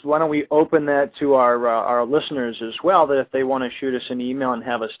we open that to our listeners as well? That if they want to shoot us an email and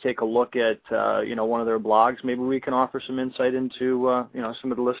have us take a look at one of their blogs, maybe we can offer some insight into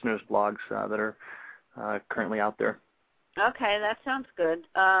some of the listeners' blogs that are currently out there. Okay, that sounds good.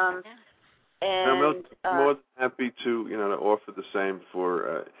 And more than happy to to offer the same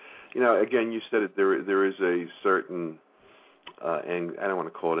for again, you said it. There is a certain and I don't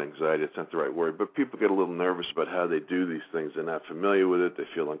want to call it anxiety, it's not the right word, but people get a little nervous about how they do these things. They're not familiar with it. They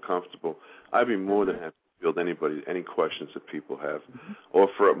feel uncomfortable. I'd be more than happy to field any questions that people have.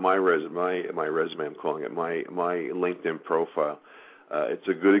 Offer up my resume, I'm calling it, my LinkedIn profile. It's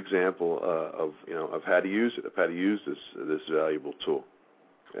a good example of how to use it, of how to use this valuable tool.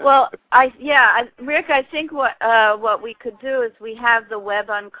 Yeah. Well, Rick, I think what we could do is we have the web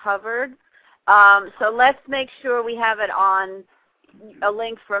uncovered. So let's make sure we have it on a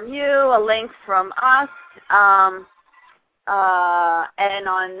link from you, a link from us, and on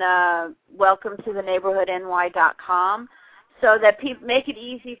welcometotheneighborhoodny.com, so that people make it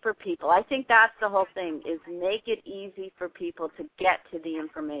easy for people. I think that's the whole thing, is make it easy for people to get to the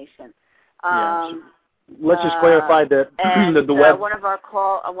information. Let's just clarify that the web. One of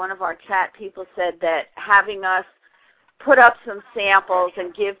our chat people said that having us put up some samples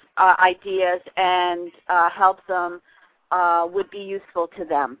and give ideas and help them would be useful to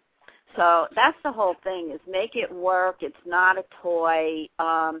them. So that's the whole thing, is make it work. It's not a toy.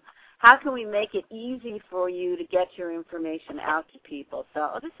 How can we make it easy for you to get your information out to people?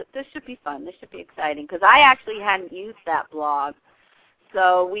 So this should be fun. This should be exciting, because I actually hadn't used that blog.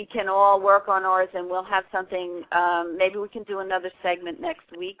 So we can all work on ours, and we'll have something. Maybe we can do another segment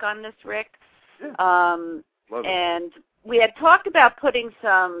next week on this, Rick. Love it. And we had talked about putting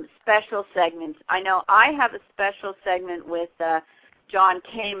some special segments. I know I have a special segment with John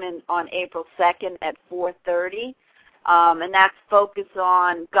Kamen on April 2nd at 4:30, and that's focused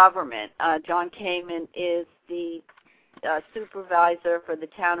on government. John Kamen is the supervisor for the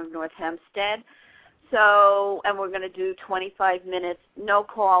town of North Hempstead. So, and we're going to do 25 minutes, no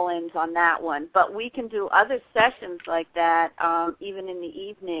call-ins on that one. But we can do other sessions like that, even in the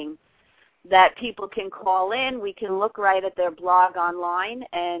evening, that people can call in. We can look right at their blog online,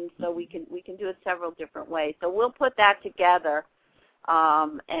 and so we can do it several different ways. So we'll put that together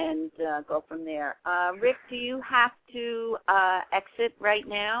and go from there. Rick, do you have to exit right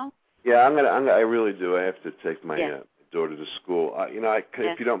now? Yeah, I really do. I have to take my daughter to school.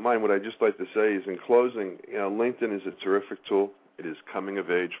 If you don't mind, what I'd just like to say is, in closing, LinkedIn is a terrific tool. It is coming of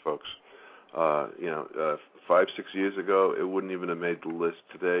age, folks. 5-6 years ago, it wouldn't even have made the list.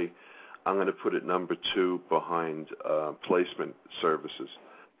 Today, I'm going to put it number 2 behind placement services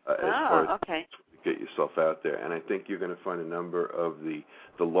as far as to get yourself out there. And I think you're going to find a number of the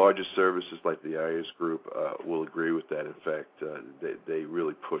largest services like the IAS Group will agree with that. In fact, they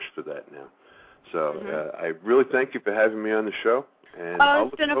really push for that now. So I really thank you for having me on the show. And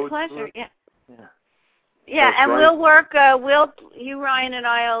it's been a pleasure. Yeah, and we'll work. You, Ryan, and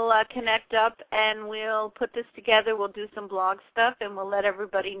I'll connect up, and we'll put this together. We'll do some blog stuff, and we'll let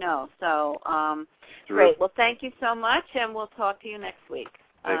everybody know. So, great. Well, thank you so much, and we'll talk to you next week.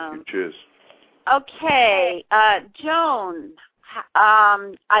 Thank you. Cheers. Okay, Joan.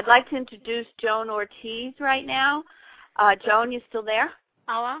 I'd like to introduce Joan Ortiz right now. Joan, you still there?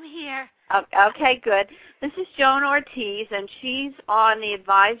 Oh, I'm here. Okay, good. This is Joan Ortiz, and she's on the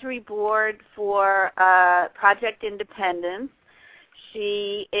advisory board for Project Independence.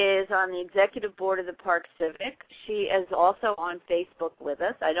 She is on the executive board of the Park Civic. She is also on Facebook with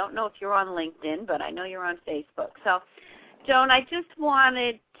us. I don't know if you're on LinkedIn, but I know you're on Facebook. So, Joan, I just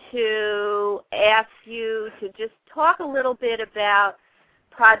wanted to ask you to just talk a little bit about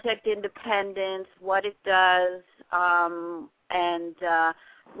Project Independence, what it does, and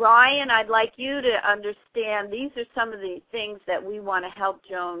Ryan, I'd like you to understand these are some of the things that we want to help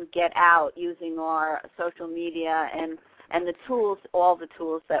Joan get out using our social media and the tools, all the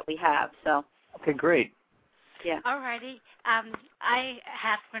tools that we have. So. Okay, great. Yeah. All righty. I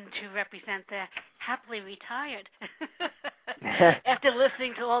happen to represent the happily retired. After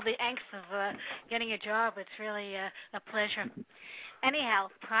listening to all the angst of getting a job, it's really a pleasure. Anyhow,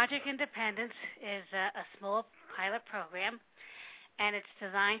 Project Independence is a small pilot program, and it's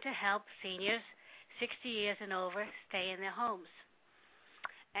designed to help seniors 60 years and over stay in their homes.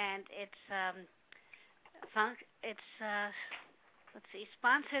 And it's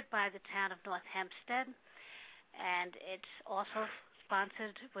sponsored by the town of North Hempstead, and it's also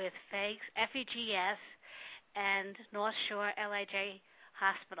sponsored with FEGS and North Shore LIJ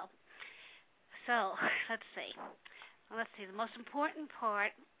Hospital. So let's see. The most important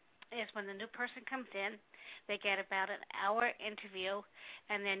part is when the new person comes in, they get about an hour interview,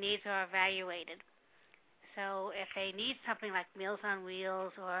 and their needs are evaluated. So if they need something like Meals on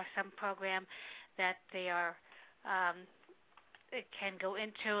Wheels or some program that they are can go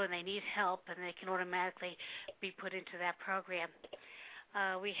into and they need help, and they can automatically be put into that program.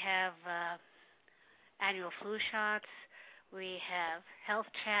 We have annual flu shots. We have health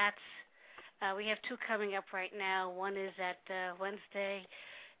chats. We have 2 coming up right now. One is at Wednesday,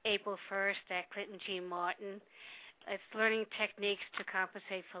 April 1st at Clinton G. Martin. It's learning techniques to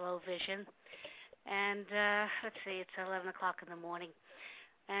compensate for low vision. And let's see, it's 11 o'clock in the morning.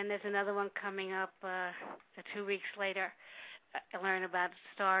 And there's another one coming up 2 weeks later. Learn about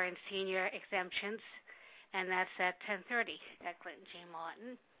STAR and senior exemptions, and that's at 10:30 at Clinton G.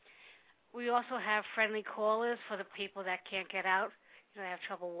 Martin. We also have friendly callers for the people that can't get out, they have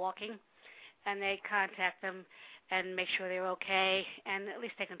trouble walking, and they contact them and make sure they're okay, and at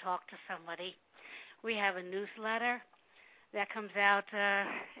least they can talk to somebody. We have a newsletter that comes out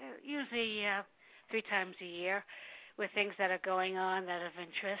usually 3 times a year with things that are going on that are of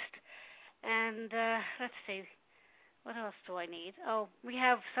interest. And let's see, what else do I need? Oh, we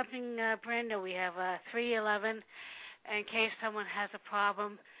have something brand new. We have 311 in case someone has a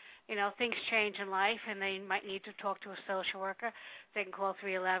problem. Things change in life, and they might need to talk to a social worker. They can call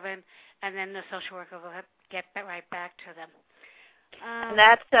 311, and then the social worker will get right back to them. And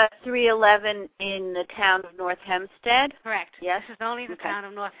that's 311 in the town of North Hempstead? Correct. Yes? This is only the town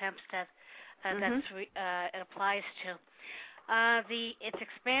of North Hempstead it applies to. It's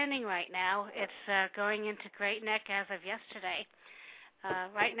expanding right now. It's going into Great Neck as of yesterday.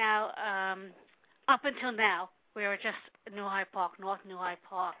 Right now, up until now, we were just New Hyde Park, North New Hyde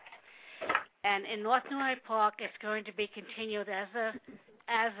Park. And in North New Hyde Park, it's going to be continued as a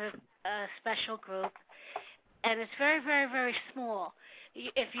special group. And it's very, very, very small.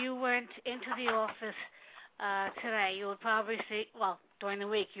 If you went into the office today, you would probably see, during the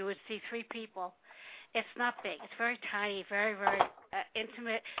week, you would see 3 people. It's not big. It's very tiny, very, very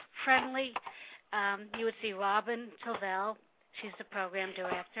intimate, friendly. You would see Robin Tilvell, she's the program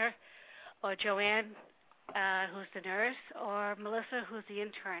director, or Joanne, who's the nurse, or Melissa, who's the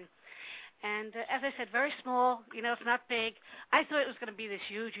intern. And as I said, very small. It's not big. I thought it was going to be this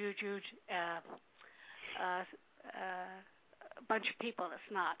huge bunch of people.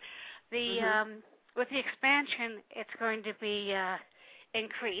 It's not. With the expansion, it's going to be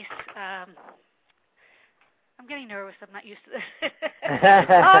increased. I'm getting nervous. I'm not used to this.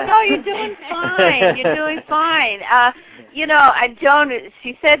 Oh, no, you're doing fine. You're doing fine. Joan,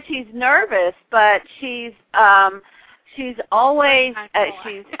 she said she's nervous, but she's always,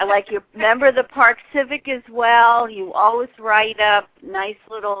 she's like you member the Park Civic as well. You always write up nice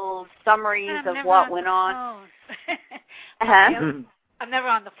little summaries of what went on. I'm never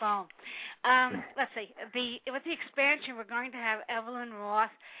on the phone. Let's see. With the expansion, we're going to have Evelyn Roth.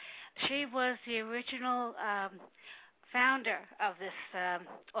 She was the original founder of this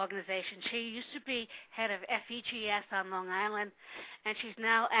organization. She used to be head of FEGS on Long Island, and she's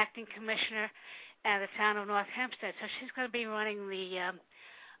now acting commissioner at the town of North Hempstead. So she's going to be running the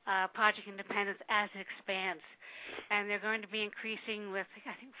Project Independence as it expands. And they're going to be increasing with,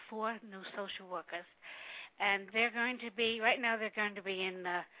 I think, 4 new social workers. And they're going to be, right now they're going to be in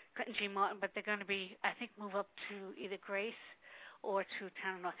Clinton G. Martin, but they're going to be, I think, move up to either Grace or to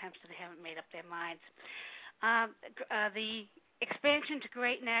town of North Hempstead. They haven't made up their minds. The expansion to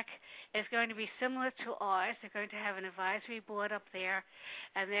Great Neck is going to be similar to ours. They're going to have an advisory board up there,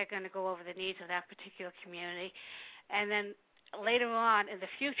 and they're going to go over the needs of that particular community. And then later on in the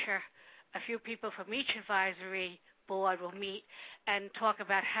future, a few people from each advisory board will meet and talk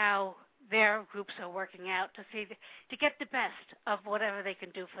about how their groups are working out to get the best of whatever they can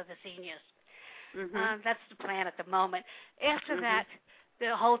do for the seniors. That's the plan at the moment. After that,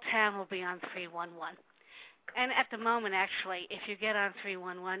 the whole town will be on 311. And at the moment, actually, if you get on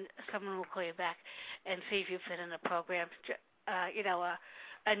 311, someone will call you back and see if you fit in the program,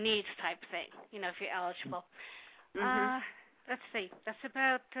 a needs type thing, if you're eligible. Let's see. That's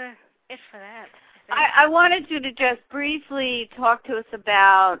about it for that. I wanted you to just briefly talk to us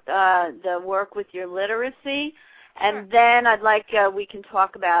about the work with your literacy, and then I'd like we can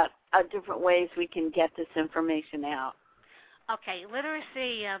talk about different ways we can get this information out. Okay,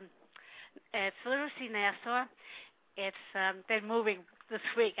 literacy. It's Literacy Nassau. They're moving this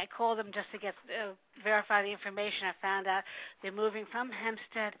week. I called them just to verify the information. I found out they're moving from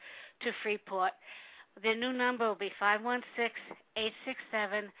Hempstead to Freeport. Their new number will be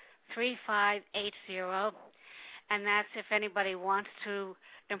 516-867-3580, and that's if anybody wants to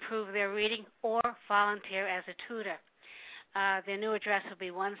improve their reading or volunteer as a tutor. Their new address will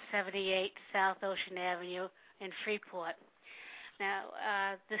be 178 South Ocean Avenue in Freeport. Now,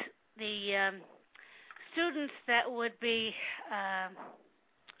 the students that would be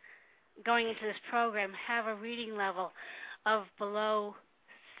going into this program have a reading level of below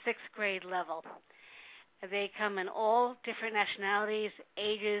 6th grade level. They come in all different nationalities,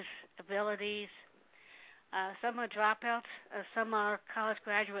 ages, abilities. Some are dropouts, some are college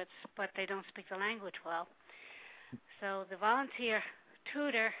graduates, but they don't speak the language well. So the volunteer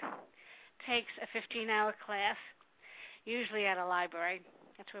tutor takes a 15-hour class, usually at a library.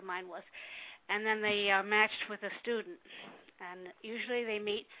 That's where mine was. And then they are matched with a student. And usually they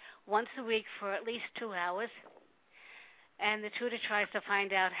meet once a week for at least 2 hours. And the tutor tries to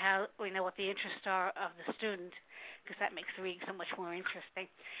find out what the interests are of the student, because that makes the reading so much more interesting.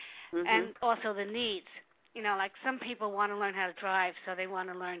 Mm-hmm. And also the needs. Like some people want to learn how to drive, so they want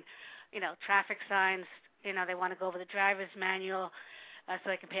to learn, traffic signs. They want to go over the driver's manual so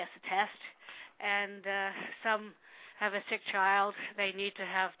they can pass the test. And some have a sick child. They need to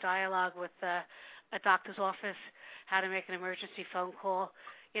have dialogue with a doctor's office, how to make an emergency phone call.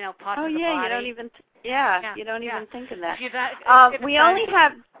 Parts of the body. You don't even think of that. We only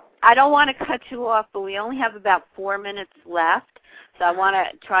have, I don't want to cut you off, but we only have about 4 minutes left, so I want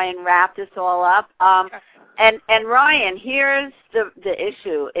to try and wrap this all up. And Ryan, here's the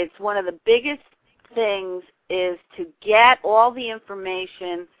issue. It's one of the biggest things is to get all the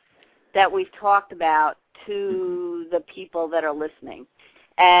information that we've talked about to the people that are listening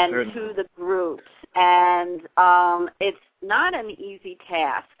and to the groups. And it's not an easy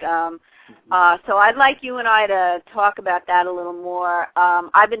task. So I'd like you and I to talk about that a little more.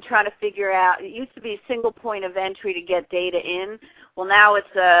 I've been trying to figure out, it used to be a single point of entry to get data in. Well, now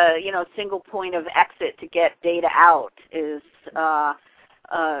it's a single point of exit to get data out is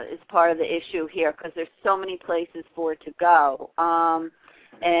part of the issue here, because there's so many places for it to go.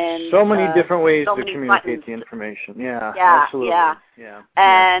 And so many different ways to communicate the information. Yeah, absolutely. Yeah.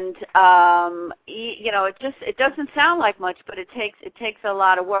 And it doesn't sound like much, but it takes a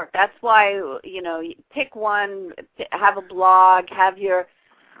lot of work. That's why you pick one, have a blog, have your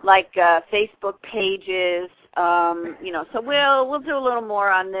Facebook pages. So we'll do a little more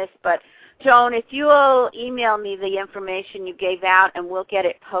on this, but Joan, if you'll email me the information you gave out, and we'll get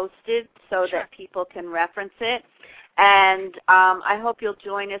it posted so that people can reference it. And I hope you'll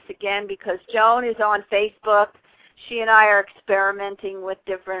join us again, because Joan is on Facebook. She and I are experimenting with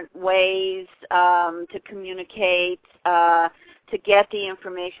different ways to communicate, to get the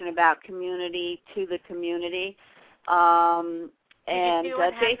information about community to the community. Did you see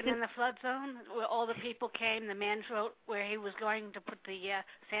what happened in the flood zone, where all the people came? The man wrote where he was going to put the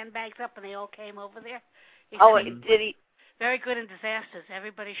sandbags up, and they all came over there. Did he? Very good in disasters.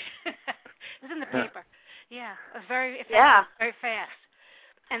 Everybody it was in the paper. Yeah, it was very effective, very fast.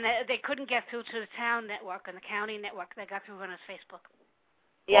 And they couldn't get through to the town network and the county network. They got through on his Facebook.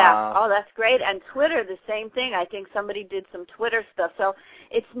 Yeah. Wow. Oh, that's great. And Twitter, the same thing. I think somebody did some Twitter stuff. So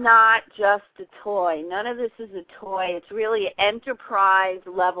it's not just a toy. None of this is a toy. It's really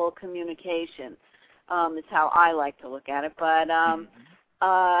enterprise-level communication is how I like to look at it. But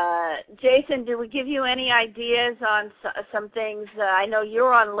Jason, did we give you any ideas on some things? I know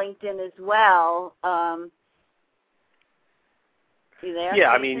you're on LinkedIn as well. You there? Yeah,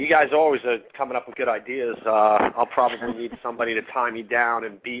 I mean, you guys always are coming up with good ideas. I'll probably need somebody to tie me down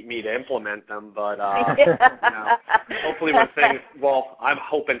and beat me to implement them, but hopefully when I'm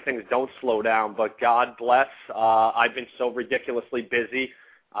hoping things don't slow down, but God bless. I've been so ridiculously busy.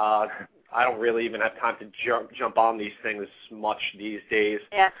 I don't really even have time to jump on these things much these days.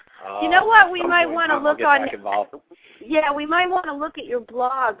 Yeah. You know what? We might want to look on. Yeah, we might want to look at your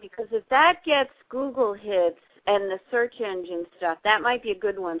blog, because if that gets Google hits and the search engine stuff, that might be a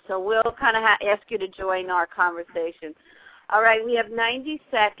good one. So we'll kind of ask you to join our conversation. All right, we have 90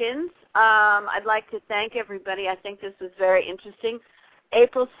 seconds. I'd like to thank everybody. I think this was very interesting.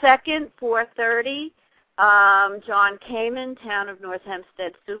 April 2nd, 4:30. John Kamen, Town of North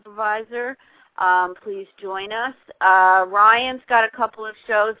Hempstead Supervisor. Please join us. Ryan's got a couple of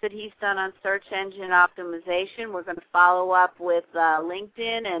shows that he's done on search engine optimization. We're going to follow up with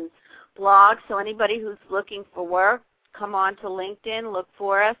LinkedIn and blog. So anybody who's looking for work, come on to LinkedIn, look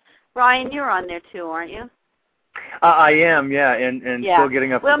for us. Ryan, you're on there too, aren't you? I am, and still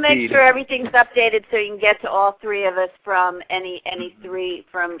getting up to speed. We'll make sure everything's updated so you can get to all three of us from any three,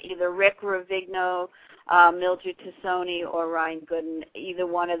 from either Rick Ravigno, Mildred Tassoni, or Ryan Gooden. Either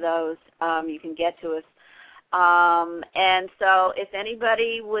one of those, you can get to us. And so if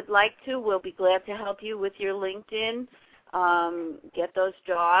anybody would like to, we'll be glad to help you with your LinkedIn. Get those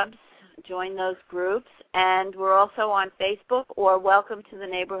jobs. join those groups. And we're also on Facebook or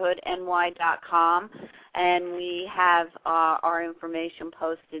welcometotheneighborhoodny.com, and we have our information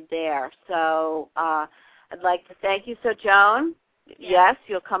posted there. So I'd like to thank you. So, Joan, yes,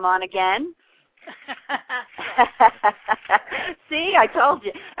 you'll come on again. See, I told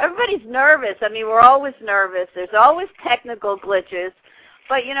you. Everybody's nervous. I mean, we're always nervous. There's always technical glitches.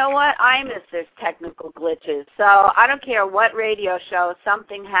 But you know what? I miss there's technical glitches. So I don't care what radio show,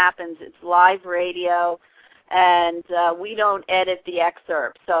 something happens. It's live radio, and we don't edit the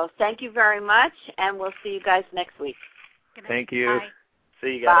excerpt. So thank you very much, and we'll see you guys next week. Thank you. Bye.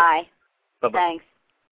 See you guys. Bye. Bye-bye. Thanks.